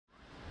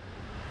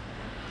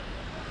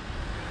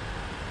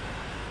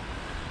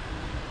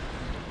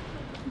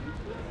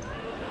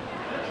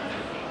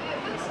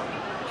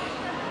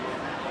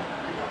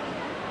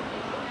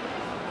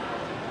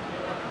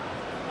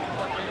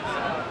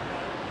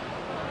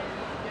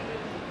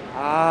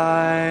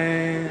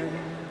I'm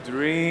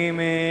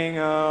dreaming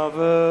of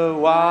a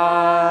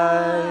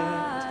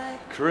white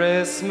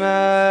Christmas,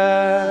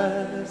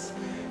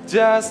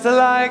 just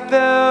like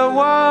the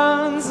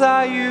ones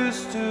I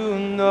used to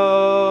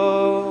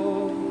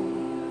know,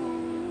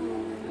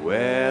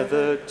 where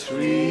the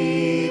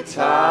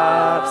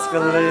treetops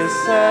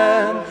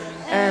glisten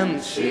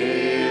and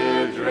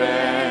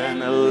children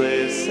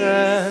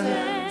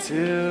listen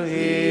to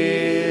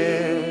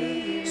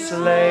hear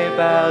sleigh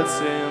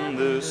bells in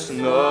the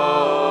snow.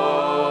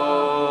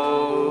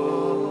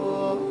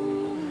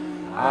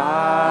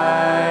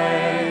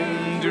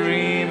 I'm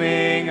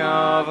dreaming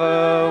of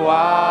a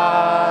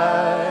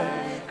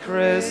white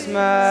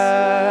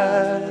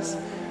Christmas,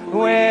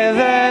 with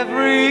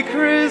every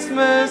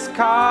Christmas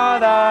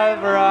card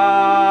I've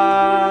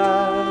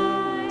write.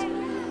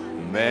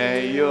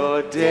 May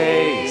your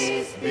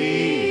days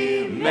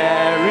be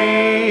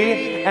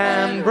merry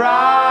and bright,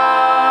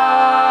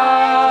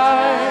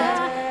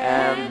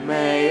 and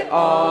may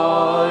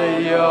all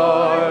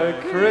your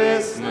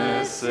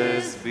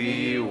Christmases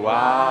be white.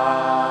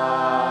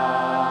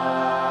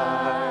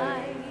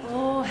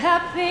 Oh,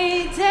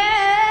 happy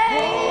day!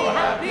 Oh,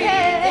 happy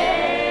day!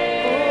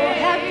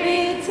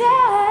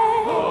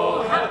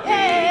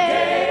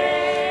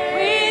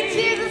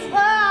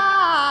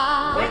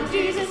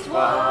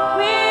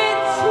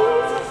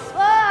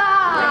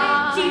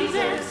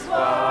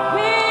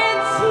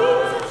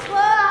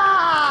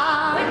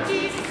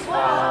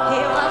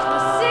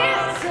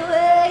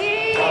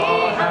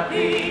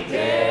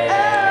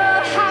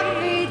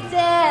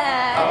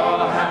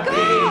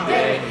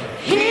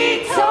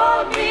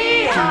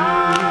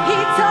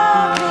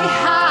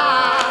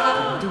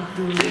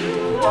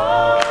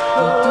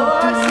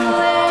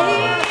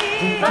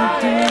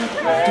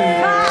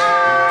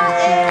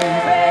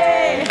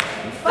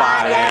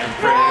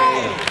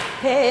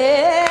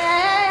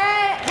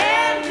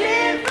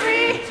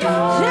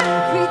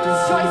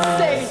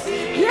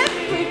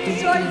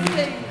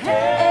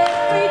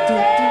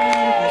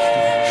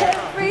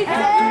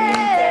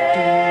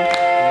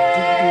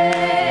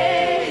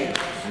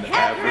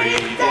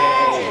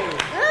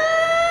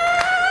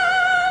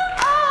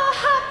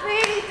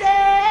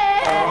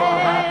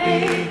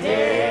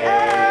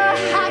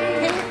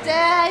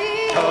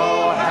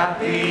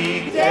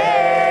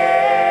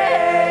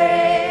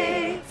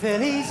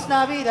 Feliz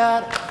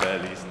Navidad,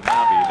 Feliz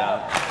Navidad,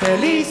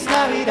 Feliz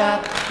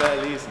Navidad,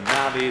 Feliz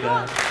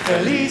Navidad,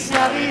 Feliz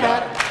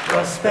Navidad,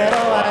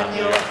 próspero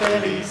año,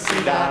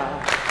 felicidad.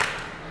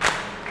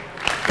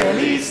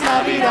 Feliz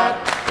Navidad,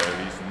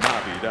 Feliz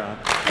Navidad,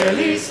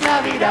 Feliz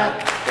Navidad,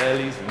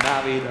 Feliz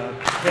Navidad,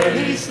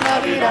 Feliz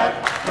Navidad,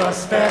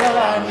 próspero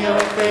año,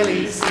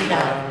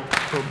 felicidad.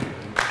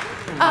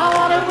 I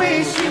wanna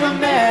wish you a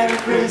Merry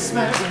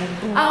Christmas.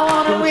 I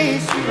wanna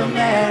wish you a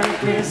Merry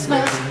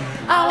Christmas.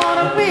 I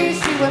wanna wish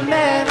you a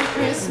Merry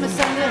Christmas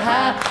and a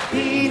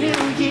Happy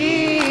New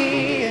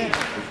Year.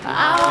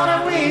 I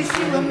wanna wish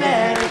you a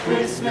Merry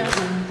Christmas.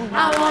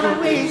 I wanna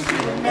wish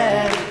you a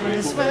Merry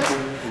Christmas.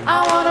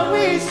 I wanna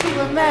wish you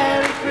a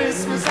Merry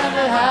Christmas and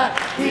a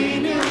Happy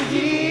New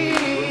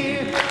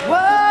Year.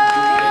 Whoa,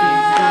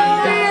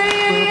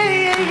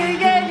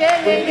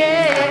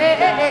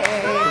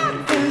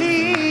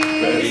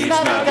 Feliz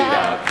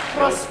Navidad,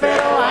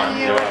 próspero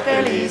año,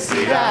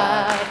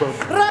 felicidad.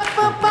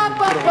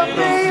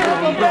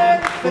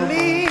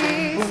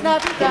 Feliz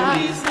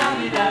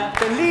Navidad,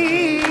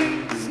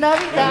 Feliz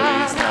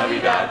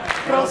Navidad,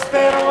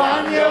 próspero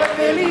año,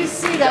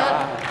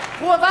 felicidad.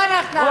 Frohe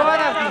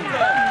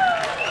Weihnachten!